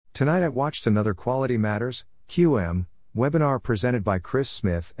Tonight I watched another Quality Matters, QM, webinar presented by Chris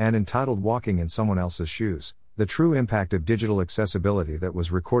Smith and entitled Walking in Someone Else's Shoes, The True Impact of Digital Accessibility that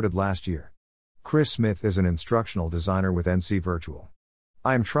was recorded last year. Chris Smith is an instructional designer with NC Virtual.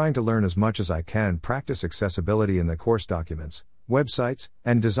 I am trying to learn as much as I can and practice accessibility in the course documents, websites,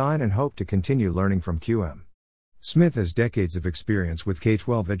 and design and hope to continue learning from QM. Smith has decades of experience with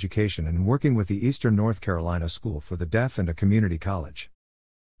K-12 education and working with the Eastern North Carolina School for the Deaf and a community college.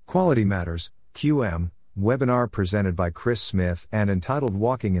 Quality Matters, QM, webinar presented by Chris Smith and entitled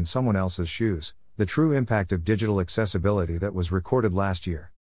Walking in Someone Else's Shoes, The True Impact of Digital Accessibility that was recorded last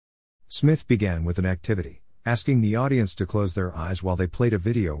year. Smith began with an activity, asking the audience to close their eyes while they played a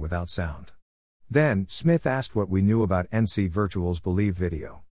video without sound. Then, Smith asked what we knew about NC Virtual's Believe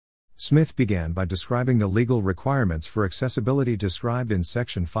video. Smith began by describing the legal requirements for accessibility described in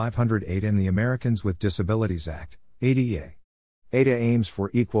Section 508 in the Americans with Disabilities Act, ADA. ADA aims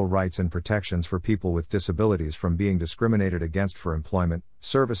for equal rights and protections for people with disabilities from being discriminated against for employment,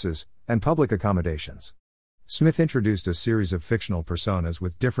 services, and public accommodations. Smith introduced a series of fictional personas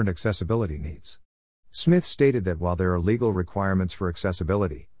with different accessibility needs. Smith stated that while there are legal requirements for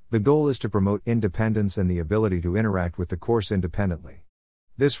accessibility, the goal is to promote independence and the ability to interact with the course independently.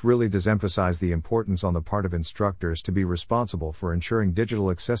 This really does emphasize the importance on the part of instructors to be responsible for ensuring digital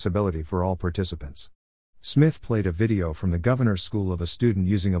accessibility for all participants. Smith played a video from the Governor's School of a student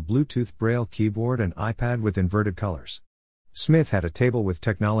using a Bluetooth Braille keyboard and iPad with inverted colors. Smith had a table with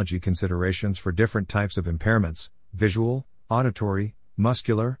technology considerations for different types of impairments: visual, auditory,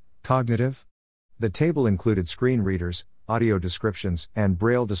 muscular, cognitive. The table included screen readers, audio descriptions, and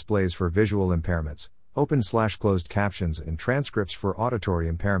Braille displays for visual impairments, open/closed captions and transcripts for auditory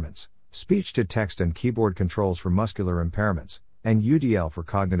impairments, speech-to-text and keyboard controls for muscular impairments, and UDL for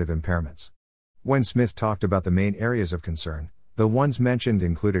cognitive impairments. When Smith talked about the main areas of concern, the ones mentioned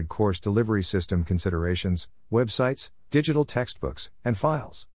included course delivery system considerations, websites, digital textbooks, and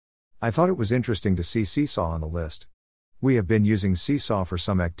files. I thought it was interesting to see Seesaw on the list. We have been using Seesaw for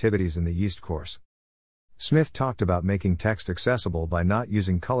some activities in the Yeast course. Smith talked about making text accessible by not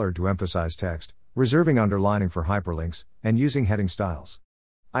using color to emphasize text, reserving underlining for hyperlinks, and using heading styles.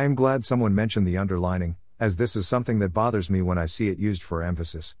 I am glad someone mentioned the underlining, as this is something that bothers me when I see it used for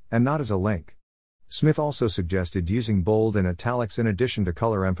emphasis, and not as a link. Smith also suggested using bold and italics in addition to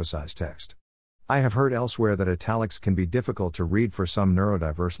color-emphasized text. I have heard elsewhere that italics can be difficult to read for some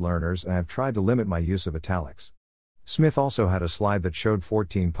neurodiverse learners, and I have tried to limit my use of italics. Smith also had a slide that showed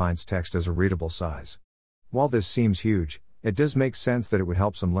 14 pints text as a readable size. While this seems huge, it does make sense that it would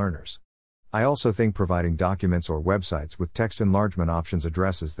help some learners. I also think providing documents or websites with text enlargement options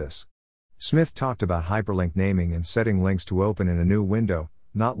addresses this. Smith talked about hyperlink naming and setting links to open in a new window,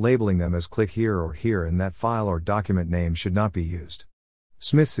 not labeling them as click here or here, and that file or document name should not be used.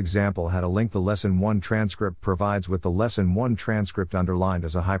 Smith's example had a link the Lesson 1 transcript provides with the Lesson 1 transcript underlined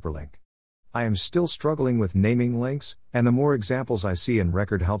as a hyperlink. I am still struggling with naming links, and the more examples I see in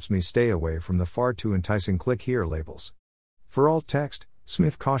record helps me stay away from the far too enticing click here labels. For alt text,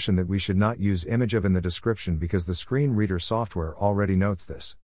 Smith cautioned that we should not use image of in the description because the screen reader software already notes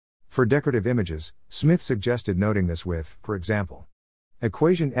this. For decorative images, Smith suggested noting this with, for example,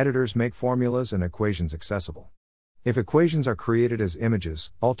 equation editors make formulas and equations accessible. If equations are created as images,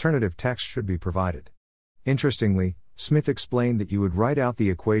 alternative text should be provided. Interestingly, Smith explained that you would write out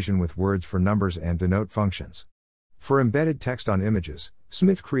the equation with words for numbers and denote functions. For embedded text on images,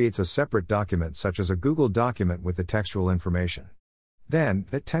 Smith creates a separate document such as a Google document with the textual information. Then,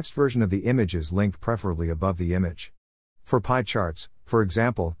 that text version of the image is linked preferably above the image. For pie charts, for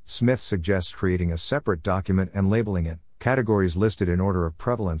example, Smith suggests creating a separate document and labeling it categories listed in order of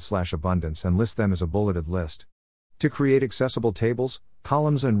prevalence/abundance and list them as a bulleted list. To create accessible tables,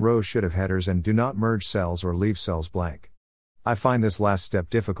 columns and rows should have headers and do not merge cells or leave cells blank. I find this last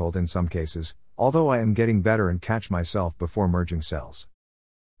step difficult in some cases, although I am getting better and catch myself before merging cells.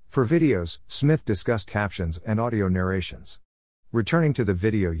 For videos, Smith discussed captions and audio narrations. Returning to the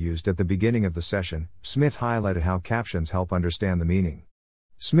video used at the beginning of the session, Smith highlighted how captions help understand the meaning.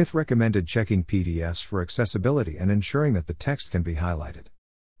 Smith recommended checking PDFs for accessibility and ensuring that the text can be highlighted.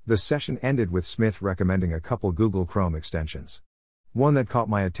 The session ended with Smith recommending a couple Google Chrome extensions. One that caught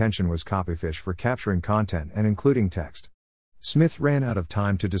my attention was Copyfish for capturing content and including text. Smith ran out of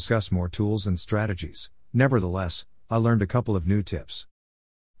time to discuss more tools and strategies. Nevertheless, I learned a couple of new tips.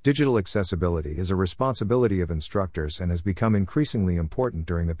 Digital accessibility is a responsibility of instructors and has become increasingly important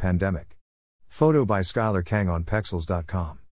during the pandemic. Photo by Skylar Kang on Pexels.com.